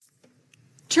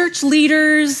Church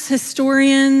leaders,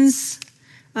 historians,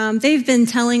 they've been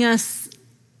telling us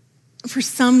for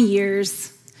some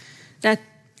years that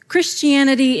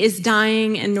Christianity is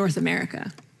dying in North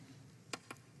America.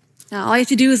 Now, all you have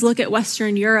to do is look at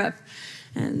Western Europe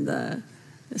and the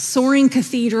soaring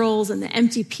cathedrals and the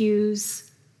empty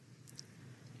pews.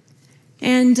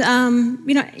 And,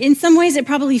 in some ways it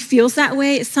probably feels that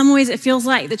way. In some ways it feels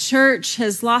like the church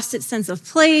has lost its sense of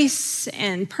place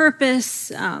and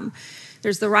purpose.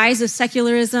 There's the rise of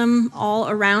secularism all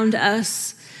around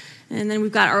us. And then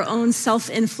we've got our own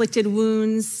self-inflicted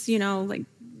wounds, like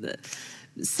the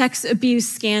sex abuse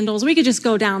scandals. We could just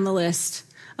go down the list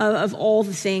of all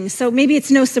the things. So maybe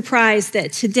it's no surprise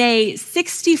that today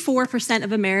 64%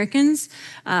 of Americans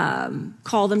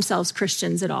call themselves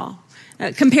Christians at all.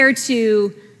 Compared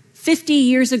to 50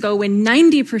 years ago when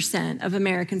 90% of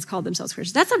Americans called themselves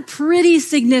Christians. That's a pretty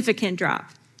significant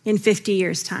drop in 50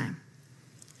 years' time.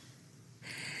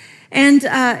 And,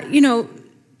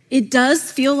 it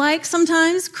does feel like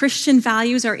sometimes Christian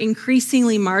values are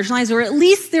increasingly marginalized, or at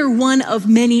least they're one of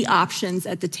many options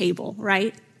at the table,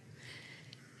 right?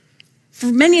 For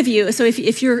many of you, so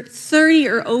if you're 30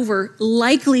 or over,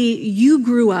 likely you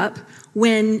grew up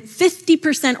when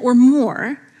 50% or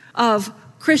more of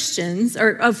Christians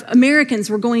or of Americans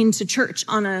were going to church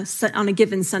on a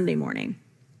given Sunday morning.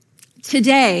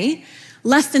 Today,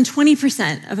 less than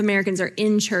 20% of Americans are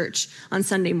in church on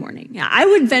Sunday morning. Now, I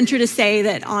would venture to say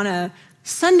that on a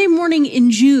Sunday morning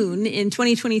in June in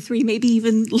 2023, maybe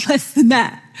even less than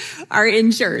that, are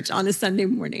in church on a Sunday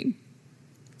morning.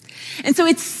 And so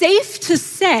it's safe to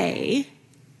say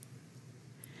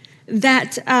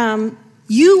that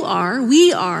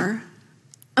we are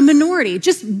a minority,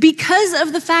 just because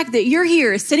of the fact that you're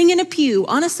here sitting in a pew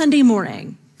on a Sunday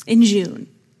morning in June.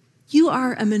 You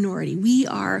are a minority. We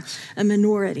are a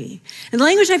minority. And the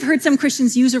language I've heard some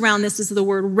Christians use around this is the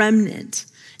word remnant.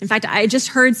 In fact, I just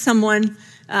heard someone,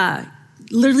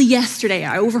 literally yesterday,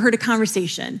 I overheard a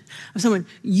conversation of someone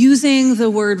using the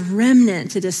word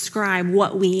remnant to describe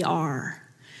what we are.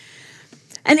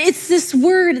 And it's this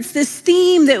word, it's this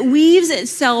theme that weaves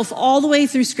itself all the way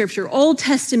through Scripture, Old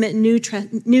Testament, New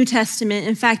Testament.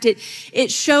 In fact,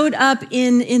 it showed up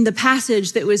in the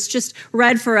passage that was just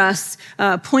read for us,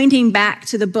 pointing back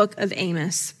to the book of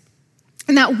Amos.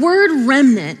 And that word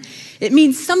remnant, it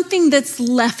means something that's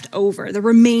left over, the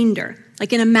remainder.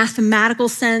 Like in a mathematical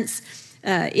sense,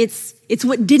 it's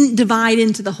what didn't divide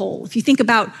into the whole. If you think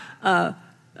about a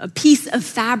piece of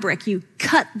fabric, you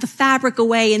cut the fabric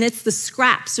away and it's the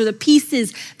scraps or the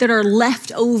pieces that are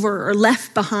left over or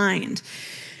left behind.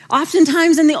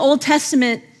 Oftentimes in the Old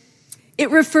Testament,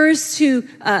 it refers to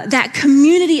that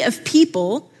community of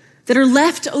people that are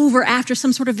left over after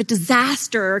some sort of a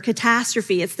disaster or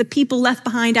catastrophe. It's the people left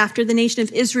behind after the nation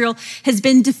of Israel has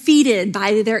been defeated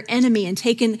by their enemy and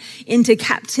taken into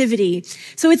captivity.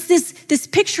 So it's this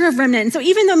picture of remnant. And so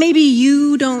even though maybe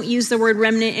you don't use the word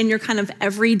remnant in your kind of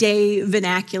everyday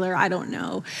vernacular, I don't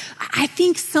know, I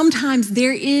think sometimes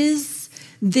there is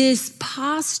this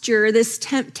posture, this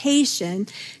temptation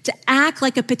to act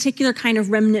like a particular kind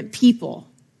of remnant people.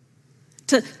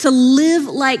 To live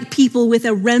like people with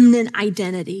a remnant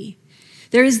identity.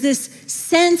 There is this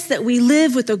sense that we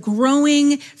live with a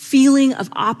growing feeling of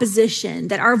opposition,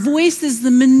 that our voice is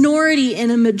the minority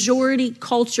in a majority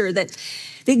culture, that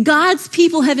God's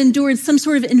people have endured some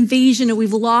sort of invasion or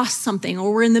we've lost something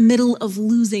or we're in the middle of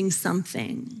losing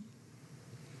something.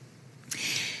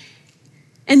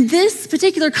 And this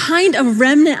particular kind of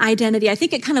remnant identity, I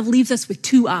think it kind of leaves us with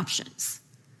two options.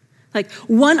 Like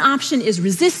one option is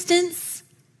resistance.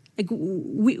 Like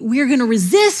we're going to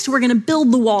resist. We're going to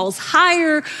build the walls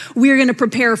higher. We're going to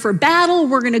prepare for battle.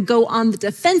 We're going to go on the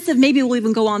defensive. Maybe we'll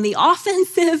even go on the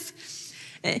offensive.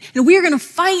 And we're going to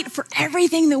fight for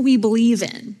everything that we believe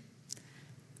in.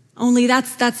 Only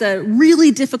that's a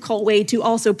really difficult way to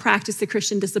also practice the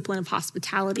Christian discipline of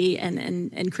hospitality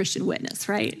and Christian witness,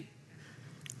 right?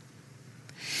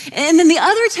 And then the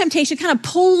other temptation kind of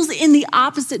pulls in the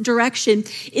opposite direction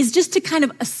is just to kind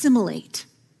of assimilate.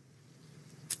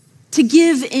 To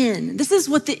give in. This is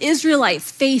what the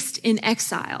Israelites faced in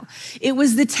exile. It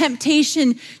was the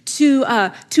temptation to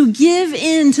give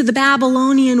in to the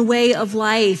Babylonian way of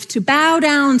life, to bow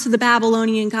down to the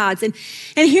Babylonian gods. And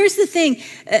here's the thing,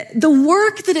 the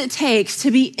work that it takes to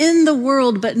be in the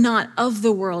world but not of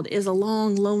the world is a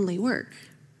long, lonely work.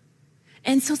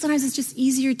 And so sometimes it's just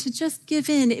easier to just give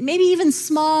in, maybe even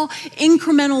small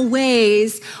incremental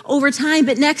ways over time.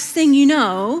 But next thing you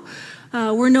know,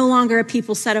 we're no longer a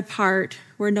people set apart.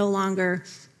 We're no longer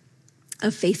a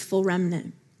faithful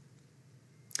remnant.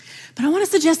 But I want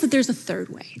to suggest that there's a third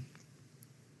way.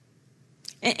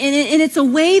 And it's a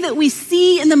way that we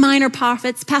see in the minor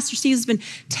prophets. Pastor Steve has been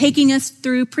preaching us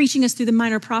through the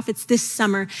minor prophets this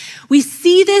summer. We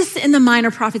see this in the minor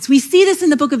prophets. We see this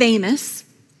in the book of Amos.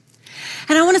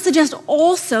 And I want to suggest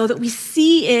also that we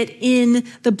see it in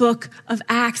the book of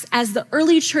Acts as the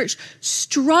early church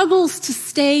struggles to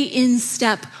stay in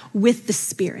step with the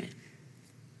Spirit.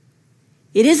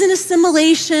 It isn't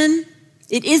assimilation.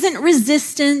 It isn't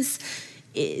resistance.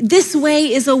 This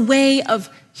way is a way of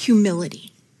humility.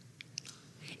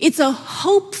 It's a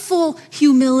hopeful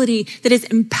humility that is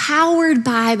empowered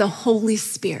by the Holy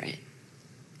Spirit.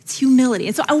 It's humility.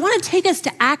 And so I want to take us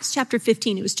to Acts chapter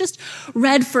 15. It was just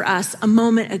read for us a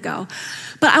moment ago.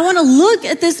 But I want to look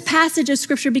at this passage of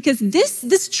scripture because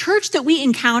this church that we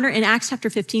encounter in Acts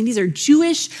chapter 15, these are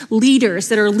Jewish leaders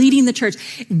that are leading the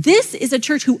church. This is a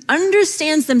church who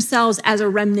understands themselves as a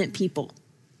remnant people.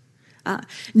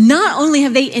 Not only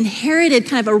have they inherited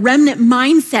kind of a remnant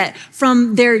mindset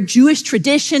from their Jewish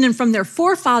tradition and from their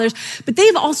forefathers, but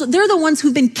they're the ones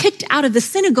who've been kicked out of the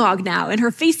synagogue now and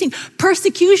are facing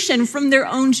persecution from their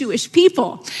own Jewish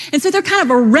people. And so they're kind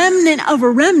of a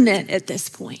remnant at this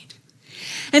point.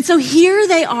 And so here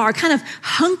they are kind of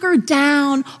hunkered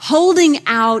down, holding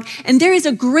out. And there's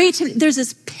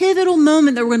this pivotal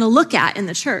moment that we're going to look at in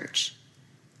the church,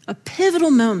 a pivotal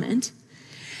moment.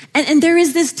 And there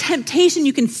is this temptation,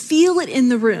 you can feel it in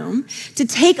the room, to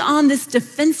take on this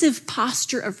defensive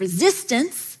posture of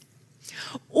resistance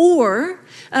or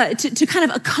to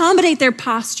kind of accommodate their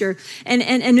posture and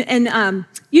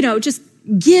just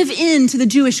give in to the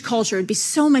Jewish culture. It'd be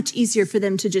so much easier for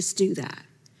them to just do that.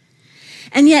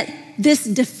 And yet this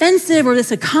defensive or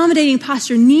this accommodating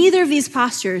posture, neither of these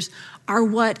postures are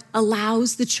what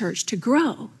allows the church to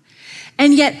grow.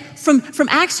 And yet from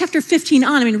Acts chapter 15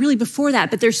 on, really before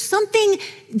that, but there's something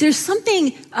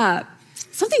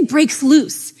breaks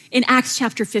loose in Acts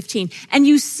chapter 15. And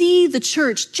you see the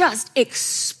church just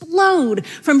explode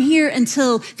from here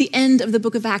until the end of the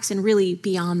book of Acts and really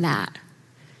beyond that.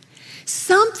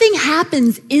 Something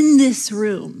happens in this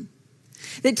room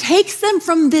that takes them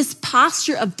from this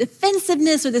posture of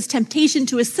defensiveness or this temptation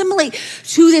to assimilate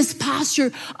to this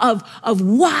posture of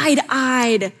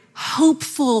wide-eyed,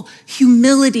 hopeful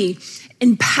humility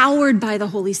empowered by the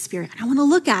Holy Spirit. And I want to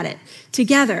look at it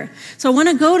together. So I want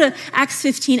to go to Acts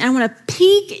 15. And I want to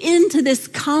peek into this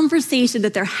conversation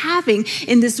that they're having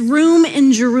in this room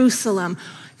in Jerusalem,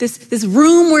 this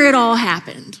room where it all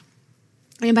happened.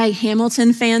 Anybody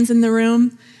Hamilton fans in the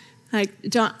room? I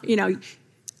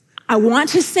want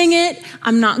to sing it.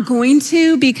 I'm not going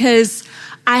to because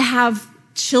I have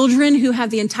children who have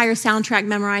the entire soundtrack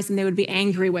memorized and they would be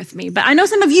angry with me. But I know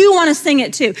some of you want to sing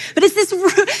it too. But this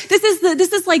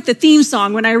is like the theme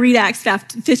song when I read Acts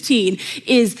 15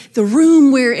 is the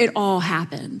room where it all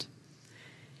happened.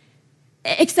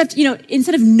 Except,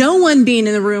 instead of no one being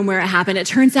in the room where it happened, it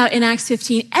turns out in Acts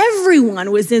 15,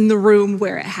 everyone was in the room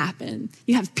where it happened.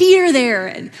 You have Peter there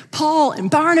and Paul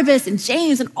and Barnabas and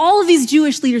James and all of these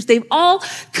Jewish leaders. They've all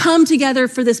come together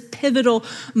for this pivotal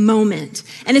moment.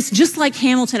 And it's just like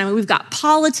Hamilton. We've got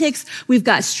politics. We've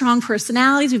got strong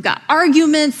personalities. We've got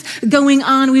arguments going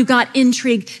on. We've got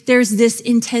intrigue. There's this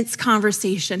intense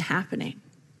conversation happening.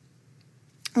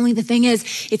 Only the thing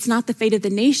is, it's not the fate of the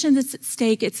nation that's at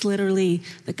stake. It's literally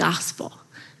the gospel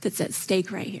that's at stake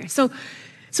right here. So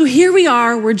here we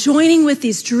are. We're joining with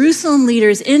these Jerusalem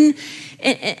leaders and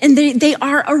they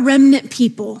are a remnant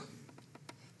people.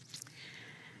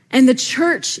 And the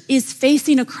church is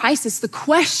facing a crisis. The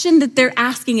question that they're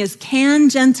asking is, can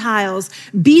Gentiles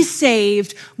be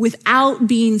saved without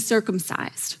being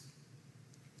circumcised?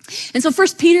 And so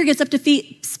first Peter gets up to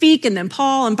speak, and then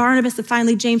Paul and Barnabas, and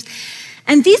finally James.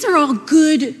 And these are all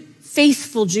good,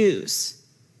 faithful Jews.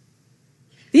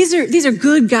 These are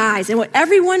good guys. And what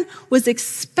everyone was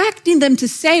expecting them to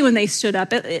say when they stood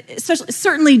up, especially,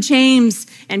 certainly James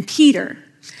and Peter,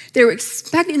 they were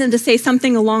expecting them to say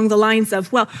something along the lines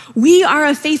of, well, we are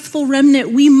a faithful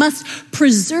remnant. We must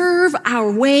preserve our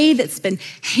way that's been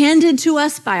handed to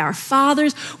us by our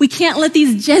fathers. We can't let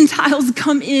these Gentiles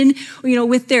come in,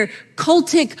 with their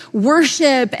cultic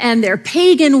worship and their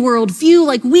pagan worldview.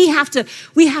 Like we have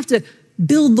to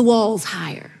build the walls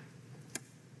higher.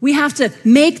 We have to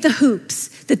make the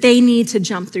hoops that they need to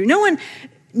jump through.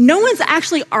 No one's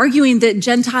actually arguing that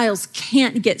Gentiles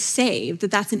can't get saved,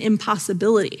 that that's an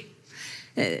impossibility.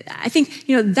 I think,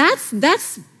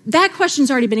 that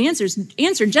question's already been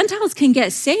answered. Gentiles can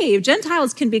get saved.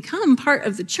 Gentiles can become part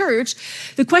of the church.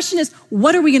 The question is,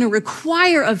 what are we going to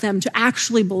require of them to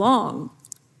actually belong?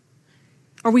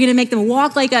 Are we going to make them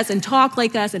walk like us and talk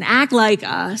like us and act like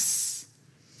us?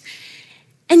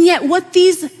 And yet what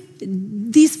these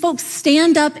these folks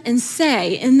stand up and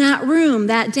say in that room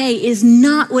that day is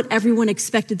not what everyone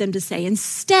expected them to say.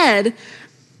 Instead,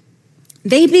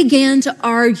 they began to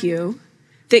argue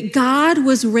that God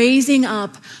was raising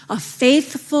up a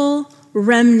faithful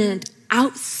remnant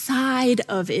outside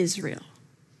of Israel,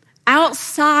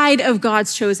 outside of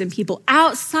God's chosen people,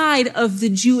 outside of the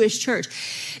Jewish church,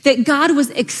 that God was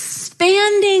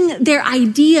expanding their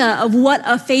idea of what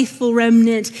a faithful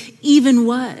remnant even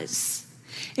was.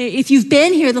 If you've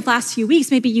been here the last few weeks,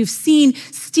 maybe you've seen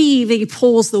Steve, he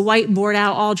pulls the whiteboard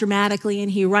out all dramatically and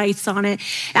he writes on it.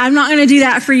 I'm not going to do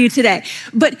that for you today.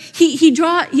 But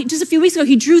just a few weeks ago,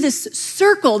 he drew this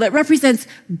circle that represents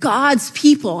God's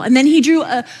people. And then he drew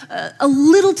a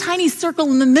little tiny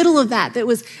circle in the middle of that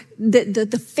was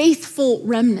the faithful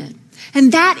remnant.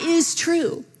 And that is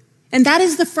true. And that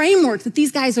is the framework that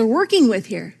these guys are working with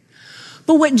here.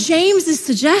 But what James is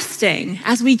suggesting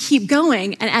as we keep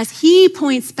going and as he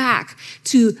points back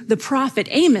to the prophet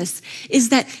Amos is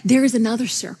that there is another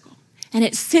circle and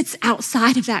it sits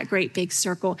outside of that great big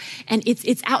circle and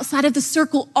it's outside of the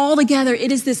circle altogether.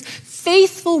 It is this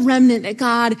faithful remnant that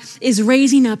God is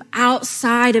raising up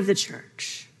outside of the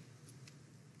church.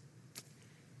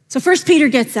 So first Peter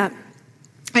gets up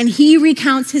and he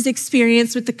recounts his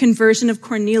experience with the conversion of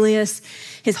Cornelius,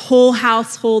 his whole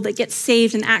household that gets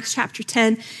saved in Acts chapter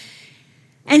 10.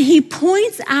 And he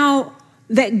points out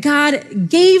that God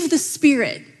gave the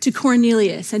Spirit to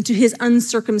Cornelius and to his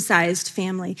uncircumcised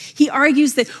family. He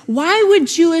argues that why would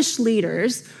Jewish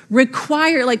leaders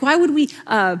why would we,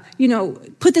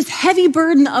 put this heavy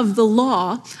burden of the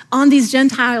law on these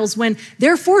Gentiles when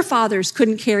their forefathers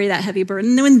couldn't carry that heavy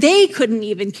burden, when they couldn't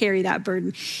even carry that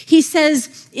burden? He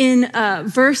says in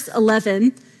verse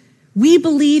 11, we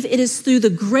believe it is through the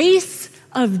grace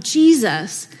of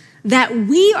Jesus that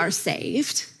we are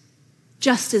saved,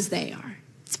 just as they are.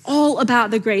 It's all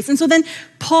about the grace. And so then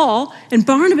Paul and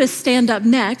Barnabas stand up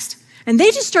next, and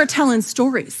they just start telling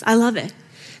stories. I love it.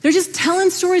 They're just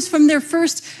telling stories from their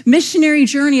first missionary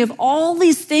journey of all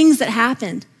these things that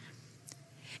happened.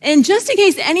 And just in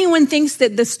case anyone thinks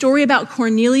that the story about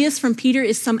Cornelius from Peter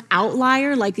is some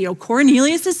outlier,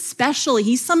 Cornelius is special.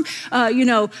 He's some,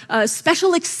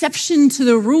 special exception to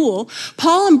the rule.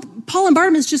 Paul and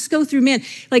Barnabas just go through,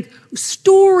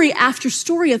 story after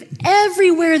story of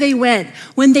everywhere they went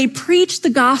when they preached the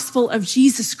gospel of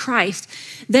Jesus Christ,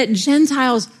 that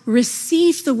Gentiles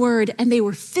received the word and they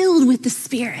were filled with the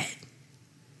Spirit.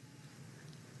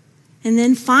 And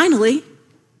then finally,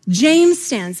 James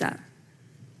stands up.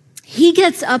 He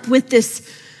gets up with this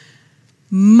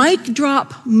mic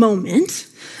drop moment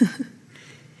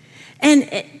and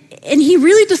he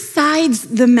really decides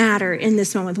the matter in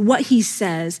this moment, what he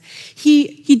says.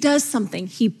 He does something.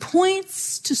 He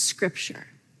points to Scripture.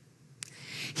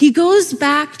 He goes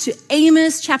back to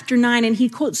Amos chapter 9 and he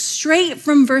quotes straight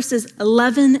from verses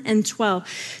 11 and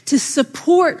 12 to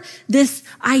support this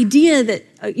idea that,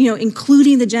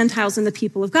 including the Gentiles and the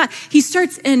people of God. He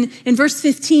starts in verse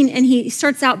 15 and he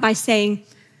starts out by saying,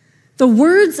 the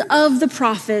words of the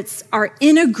prophets are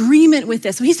in agreement with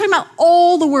this. So he's talking about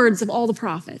all the words of all the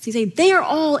prophets. He's saying they are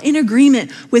all in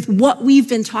agreement with what we've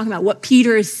been talking about, what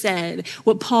Peter has said,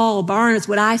 what Paul, Barnabas,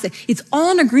 what I said. It's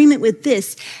all in agreement with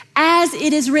this as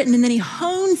it is written. And then he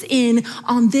hones in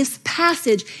on this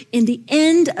passage in the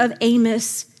end of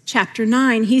Amos chapter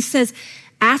 9. He says,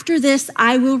 after this,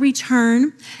 I will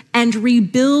return and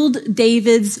rebuild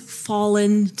David's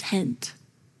fallen tent.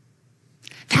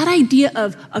 That idea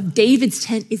of David's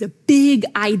tent is a big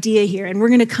idea here, and we're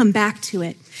going to come back to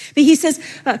it. But he says,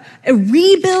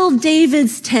 rebuild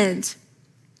David's tent.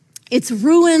 Its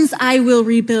ruins I will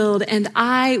rebuild, and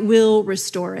I will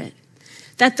restore it,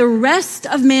 that the rest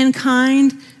of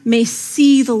mankind may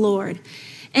see the Lord.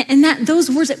 And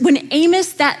those words, when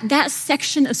Amos, that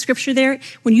section of scripture there,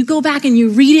 when you go back and you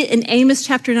read it in Amos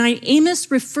chapter 9,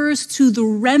 Amos refers to the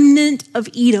remnant of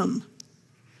Edom.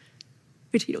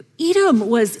 Edom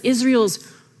was Israel's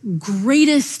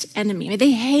greatest enemy.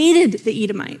 They hated the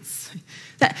Edomites.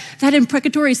 That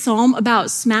imprecatory psalm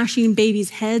about smashing babies'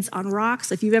 heads on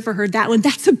rocks, if you've ever heard that one,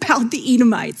 that's about the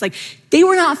Edomites. They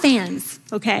were not fans,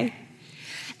 okay?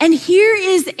 And here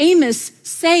is Amos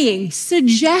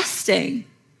suggesting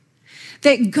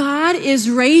that God is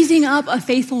raising up a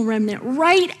faithful remnant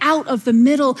right out of the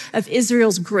middle of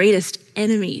Israel's greatest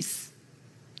enemies.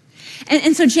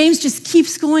 And so James just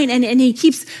keeps going and he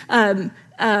keeps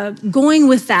going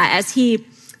with that as he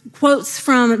quotes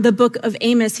from the book of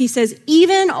Amos. He says,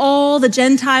 even all the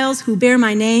Gentiles who bear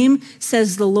my name,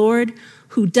 says the Lord,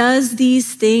 who does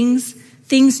these things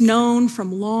known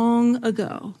from long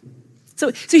ago.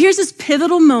 So here's this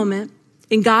pivotal moment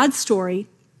in God's story.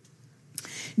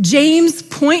 James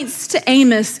points to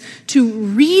Amos to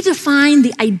redefine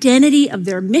the identity of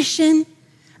their mission,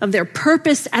 of their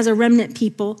purpose as a remnant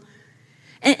people.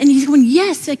 And he's going,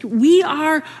 yes, like we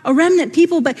are a remnant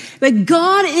people, but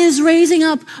God is raising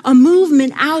up a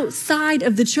movement outside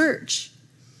of the church.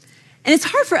 And it's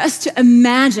hard for us to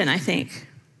imagine, I think,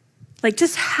 like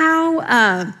just how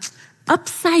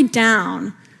upside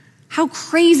down, how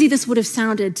crazy this would have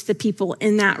sounded to the people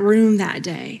in that room that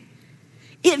day.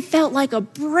 It felt like a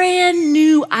brand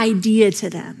new idea to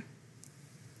them.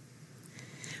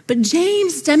 But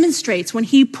James demonstrates when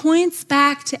he points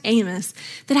back to Amos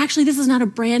that actually this is not a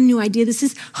brand new idea. This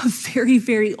is a very,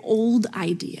 very old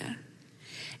idea.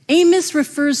 Amos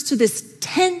refers to this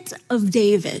tent of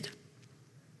David,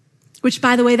 which,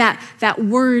 by the way, that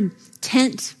word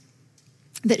tent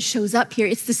that shows up here,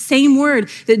 it's the same word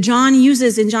that John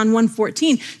uses in John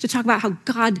 1:14 to talk about how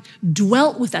God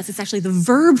dwelt with us. It's actually the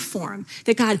verb form,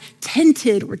 that God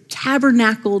tented or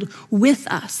tabernacled with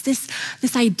us. This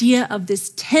idea of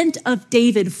this tent of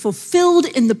David fulfilled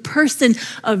in the person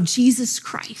of Jesus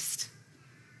Christ.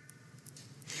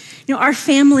 You know, our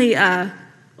family, a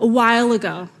while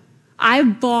ago, I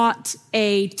bought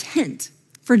a tent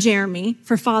for Jeremy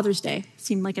for Father's Day.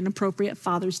 Seemed like an appropriate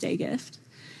Father's Day gift.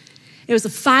 It was a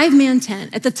 5-man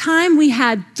tent. At the time, we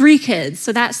had 3 kids,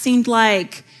 so that seemed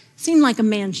like a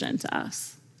mansion to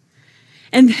us.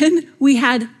 And then we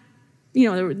had,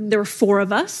 there were 4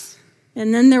 of us,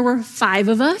 and then there were 5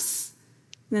 of us,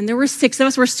 and then there were 6 of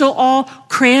us. We're still all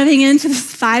cramming into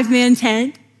this 5-man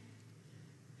tent.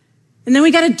 And then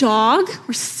we got a dog.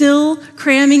 We're still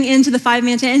cramming into the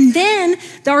 5-man tent. And then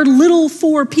our little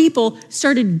 4 people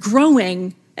started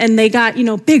growing, and they got,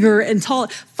 bigger and taller.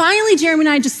 Finally, Jeremy and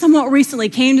I just somewhat recently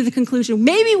came to the conclusion,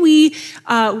 maybe we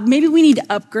need to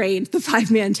upgrade the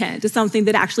 5-man tent to something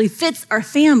that actually fits our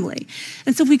family.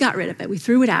 And so we got rid of it. We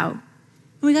threw it out, and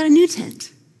we got a new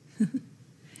tent.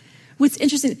 What's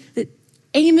interesting, that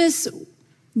Amos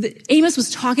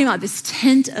was talking about this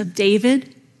tent of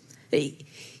David.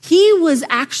 He was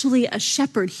actually a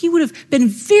shepherd. He would have been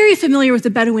very familiar with the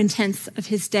Bedouin tents of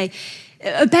his day.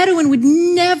 A Bedouin would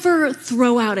never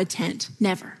throw out a tent,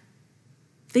 never.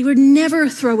 They would never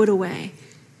throw it away.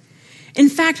 In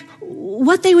fact,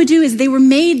 what they would do is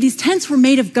these tents were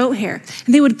made of goat hair,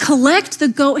 and they would collect the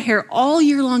goat hair all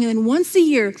year long, and then once a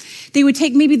year, they would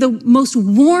take maybe the most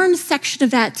worn section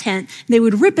of that tent, and they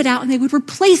would rip it out, and they would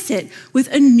replace it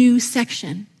with a new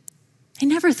section. They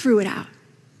never threw it out.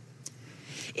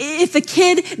 If a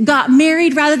kid got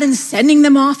married, rather than sending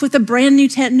them off with a brand new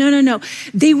tent, no.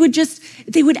 They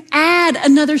would add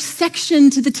another section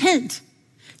to the tent.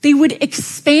 They would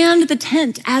expand the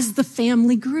tent as the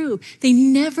family grew. They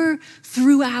never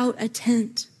threw out a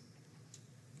tent.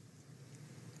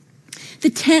 The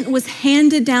tent was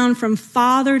handed down from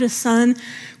father to son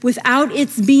without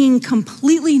its being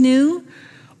completely new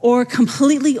or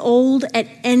completely old at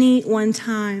any one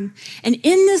time. And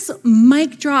in this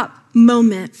mic drop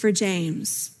moment for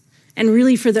James, and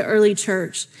really for the early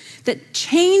church, that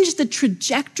changed the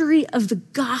trajectory of the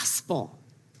gospel,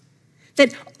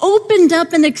 that opened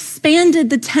up and expanded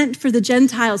the tent for the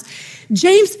Gentiles,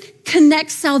 James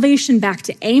connects salvation back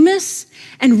to Amos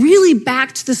and really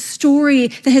back to the story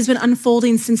that has been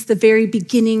unfolding since the very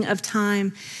beginning of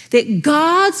time, that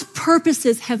God's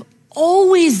purposes have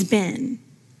always been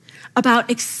about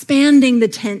expanding the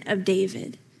tent of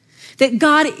David, that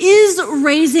God is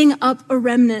raising up a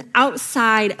remnant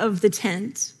outside of the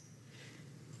tent.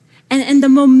 And the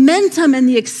momentum and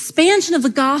the expansion of the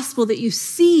gospel that you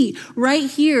see right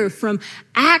here from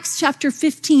Acts chapter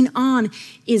 15 on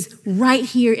is right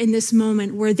here in this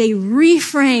moment where they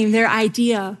reframe their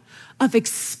idea of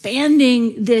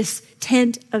expanding this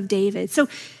tent of David. So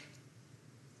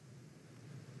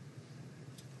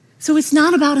it's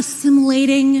not about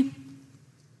assimilating.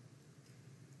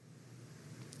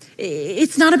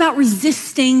 It's not about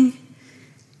resisting.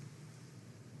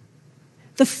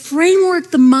 The framework,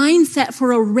 the mindset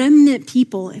for a remnant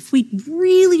people, if we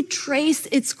really trace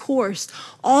its course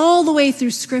all the way through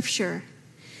Scripture,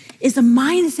 is a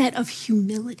mindset of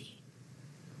humility.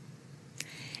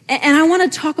 And I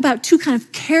want to talk about 2 kind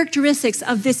of characteristics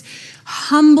of this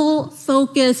humble,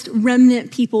 focused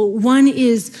remnant people. One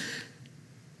is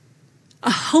a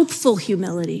hopeful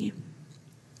humility.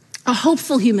 A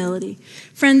hopeful humility.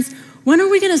 Friends, when are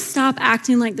we going to stop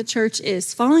acting like the church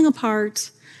is falling apart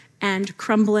and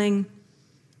crumbling?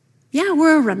 Yeah,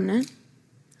 we're a remnant,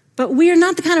 but we are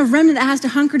not the kind of remnant that has to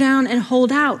hunker down and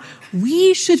hold out.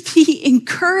 We should be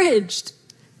encouraged.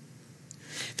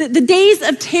 The days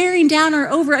of tearing down are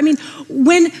over. I mean,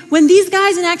 when these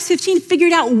guys in Acts 15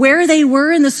 figured out where they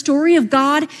were in the story of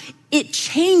God, it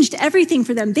changed everything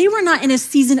for them. They were not in a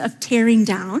season of tearing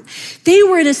down. They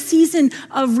were in a season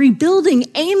of rebuilding.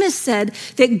 Amos said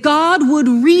that God would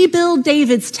rebuild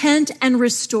David's tent and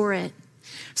restore it.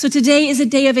 So today is a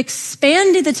day of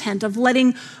expanding the tent, of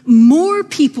letting more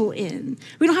people in.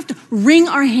 We don't have to wring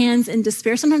our hands in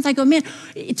despair. Sometimes I go, man,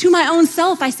 to my own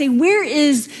self, I say, where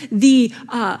is the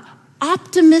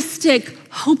optimistic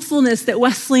hopefulness that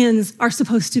Wesleyans are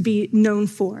supposed to be known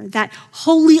for? That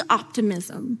holy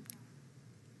optimism.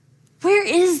 Where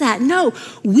is that? No,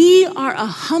 we are a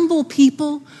humble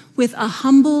people with a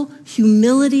humble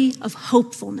humility of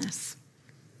hopefulness.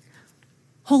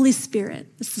 Holy Spirit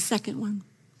is the second one.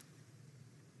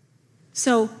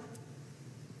 So,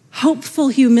 hopeful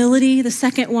humility. The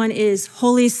second one is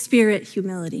Holy Spirit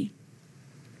humility.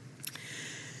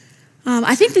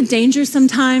 I think the danger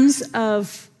sometimes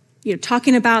of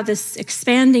talking about this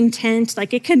expanding tent,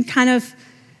 like it can kind of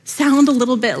sound a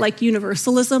little bit like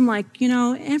universalism, like,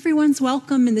 everyone's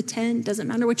welcome in the tent. Doesn't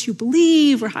matter what you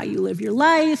believe or how you live your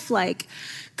life. Like,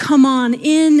 come on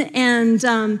in. And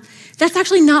that's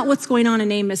actually not what's going on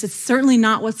in Amos. It's certainly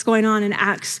not what's going on in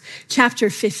Acts chapter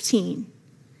 15.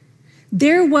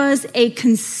 There was a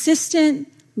consistent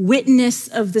witness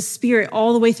of the Spirit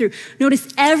all the way through. Notice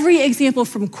every example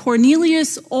from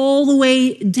Cornelius all the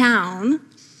way down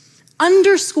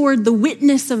underscored the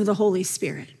witness of the Holy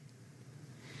Spirit.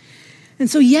 And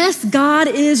so, yes, God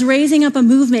is raising up a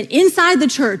movement inside the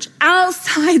church,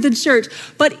 outside the church,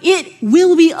 but it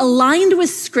will be aligned with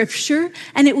Scripture,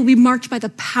 and it will be marked by the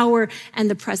power and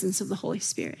the presence of the Holy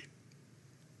Spirit.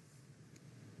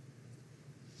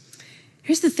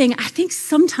 Here's the thing. I think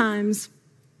sometimes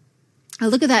I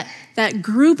look at that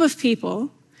group of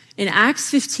people in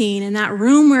Acts 15, in that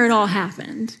room where it all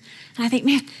happened, and I think,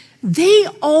 man, they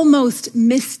almost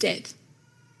missed it.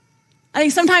 I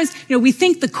think sometimes, we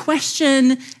think the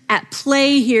question at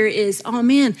play here is, oh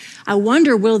man, I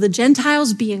wonder, will the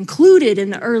Gentiles be included in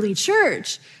the early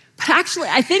church? But actually,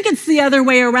 I think it's the other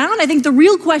way around. I think the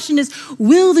real question is,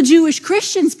 will the Jewish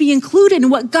Christians be included in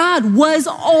what God was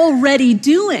already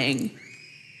doing?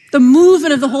 The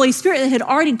movement of the Holy Spirit that had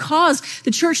already caused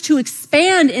the church to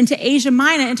expand into Asia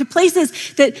Minor, into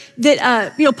places that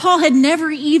Paul had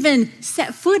never even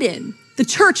set foot in. The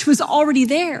church was already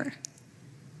there.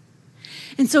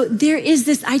 And so there is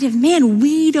this idea of, man,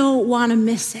 we don't want to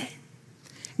miss it.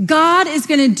 God is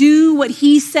going to do what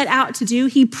he set out to do.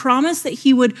 He promised that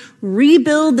he would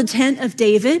rebuild the tent of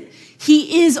David.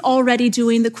 He is already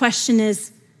doing. The question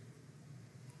is,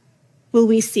 will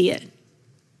we see it?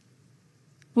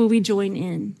 Will we join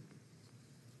in?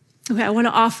 Okay, I want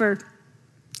to offer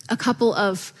a couple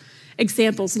of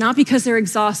examples, not because they're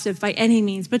exhaustive by any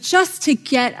means, but just to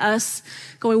get us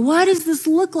going, what does this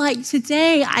look like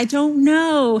today? I don't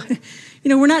know.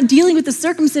 We're not dealing with the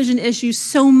circumcision issue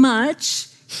so much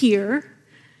here.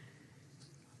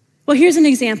 Well, here's an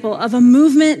example of a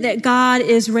movement that God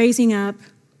is raising up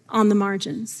on the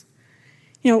margins.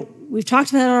 We've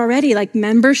talked about it already, like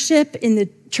membership in the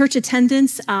church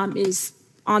attendance is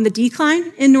on the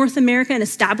decline in North America and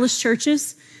established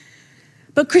churches.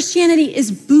 But Christianity is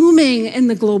booming in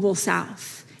the global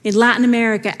South, in Latin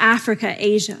America, Africa,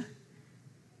 Asia.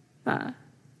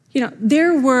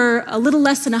 There were a little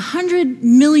less than 100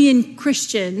 million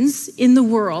Christians in the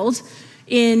world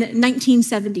in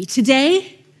 1970.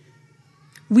 Today,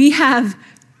 we have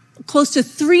close to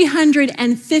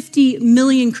 350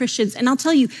 million Christians. And I'll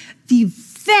tell you, the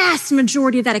vast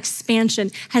majority of that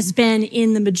expansion has been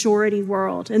in the majority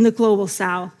world, in the global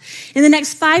South. In the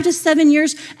next 5 to 7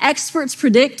 years, experts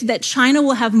predict that China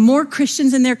will have more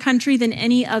Christians in their country than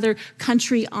any other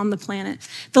country on the planet.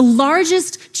 The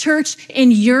largest church in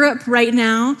Europe right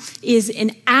now is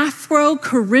an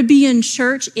Afro-Caribbean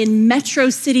church in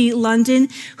Metro City, London,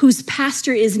 whose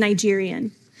pastor is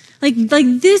Nigerian. Like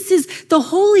this is, the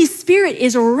Holy Spirit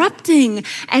is erupting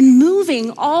and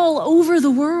moving all over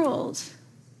the world.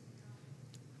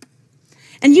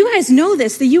 And you guys know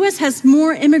this, the U.S. has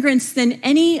more immigrants than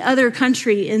any other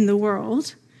country in the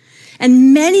world.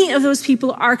 And many of those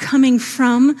people are coming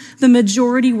from the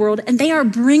majority world, and they are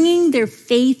bringing their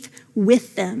faith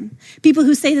with them. People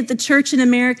who say that the church in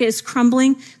America is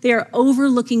crumbling, they are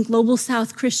overlooking global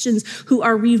South Christians who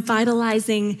are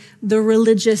revitalizing the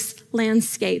religious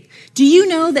landscape. Do you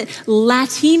know that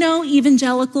Latino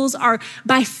evangelicals are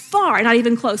by far, not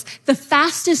even close, the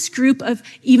fastest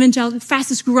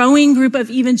growing group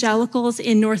of evangelicals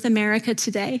in North America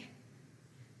today?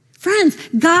 Friends,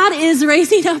 God is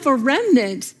raising up a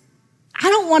remnant. I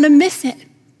don't want to miss it.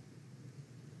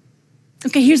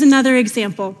 Okay, here's another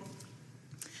example.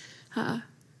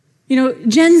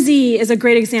 Gen Z is a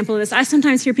great example of this. I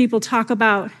sometimes hear people talk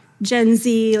about Gen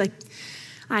Z, like,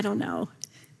 I don't know.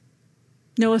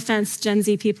 No offense, Gen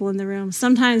Z people in the room.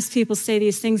 Sometimes people say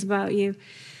these things about you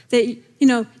that, you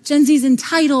know, Gen Z's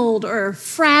entitled or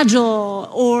fragile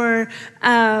or,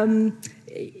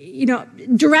 you know,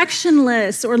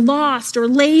 directionless or lost or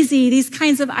lazy, these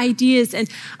kinds of ideas. And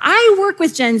I work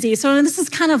with Gen Z, so this is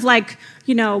kind of like,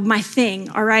 you know, my thing,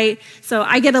 all right? So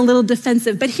I get a little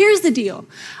defensive. But here's the deal.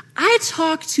 I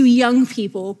talk to young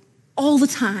people all the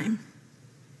time.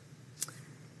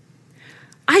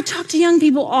 I talk to young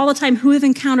people all the time who have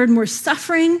encountered more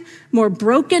suffering, more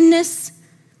brokenness,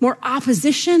 more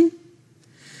opposition.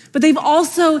 But they've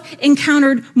also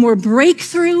encountered more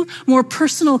breakthrough, more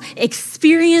personal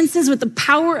experiences with the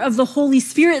power of the Holy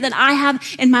Spirit than I have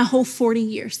in my whole 40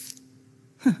 years.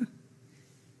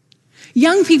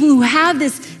 Young people who have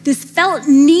this felt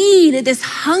need, this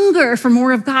hunger for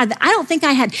more of God that I don't think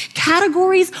I had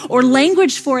categories or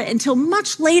language for it until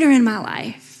much later in my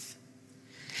life.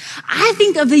 I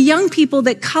think of the young people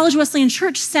that College Wesleyan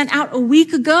Church sent out a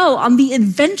week ago on the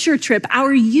adventure trip,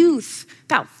 our youth,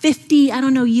 about 50,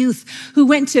 youth who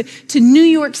went to New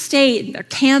York State, and they're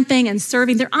camping and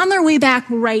serving. They're on their way back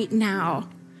right now.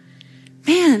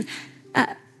 Man,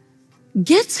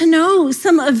 get to know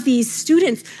some of these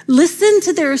students. Listen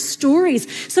to their stories.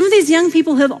 Some of these young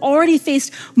people have already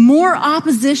faced more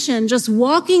opposition just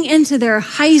walking into their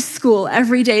high school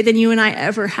every day than you and I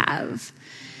ever have.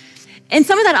 And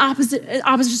some of that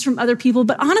opposition is from other people,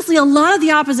 but honestly, a lot of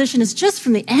the opposition is just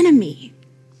from the enemy.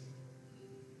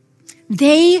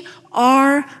 They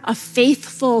are a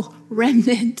faithful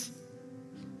remnant.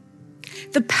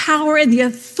 The power and the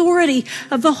authority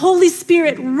of the Holy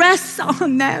Spirit rests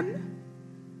on them.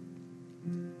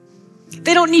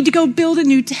 They don't need to go build a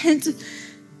new tent.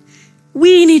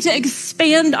 We need to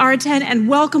expand our tent and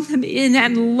welcome them in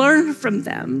and learn from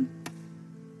them.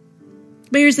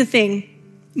 But here's the thing.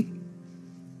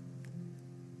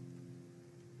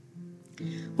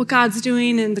 What God's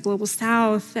doing in the global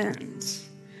South and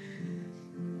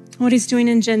what he's doing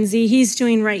in Gen Z, he's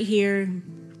doing right here.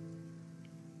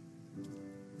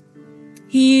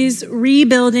 He's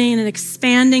rebuilding and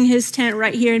expanding his tent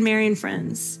right here in Marion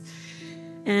Friends.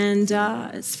 And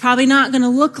it's probably not going to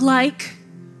look like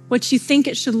what you think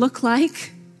it should look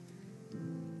like,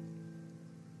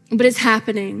 but it's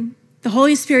happening. The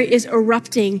Holy Spirit is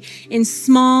erupting in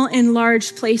small and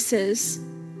large places.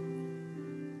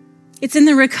 It's in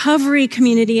the recovery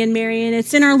community in Marion.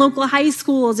 It's in our local high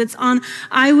schools. It's on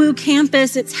IWU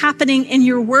campus. It's happening in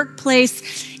your workplace.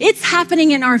 It's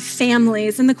happening in our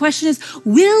families. And the question is,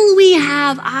 will we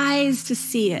have eyes to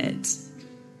see it?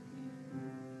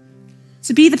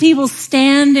 To be the people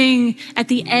standing at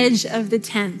the edge of the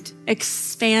tent,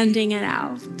 expanding it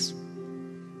out.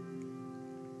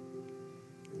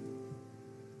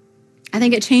 I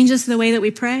think it changes the way that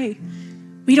we pray.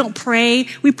 We don't pray.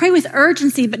 We pray with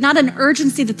urgency, but not an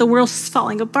urgency that the world is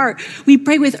falling apart. We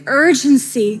pray with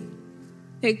urgency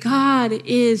that God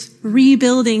is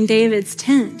rebuilding David's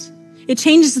tent. It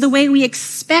changes the way we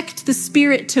expect the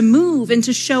Spirit to move and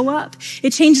to show up.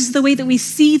 It changes the way that we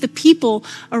see the people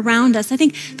around us. I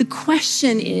think the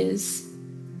question is,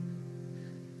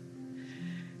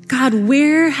 God,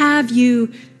 where have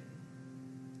you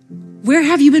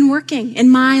been working in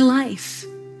my life?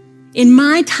 In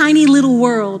my tiny little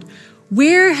world,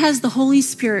 where has the Holy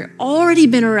Spirit already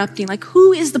been erupting? Like,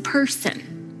 who is the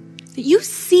person that you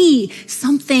see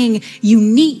something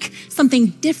unique, something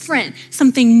different,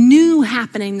 something new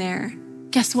happening there?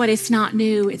 Guess what? It's not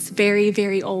new. It's very,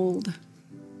 very old.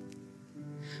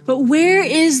 But where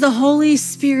is the Holy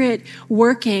Spirit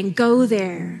working? Go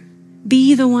there.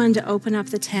 Be the one to open up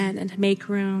the tent and to make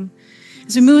room.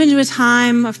 As we move into a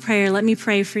time of prayer, let me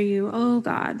pray for you. Oh,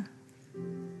 God.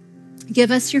 Give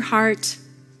us your heart.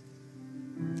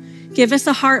 Give us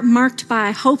a heart marked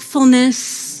by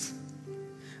hopefulness,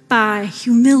 by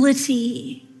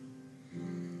humility.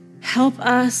 Help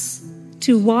us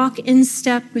to walk in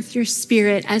step with your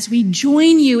Spirit as we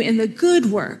join you in the good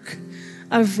work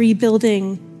of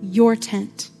rebuilding your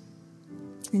tent.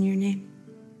 In your name.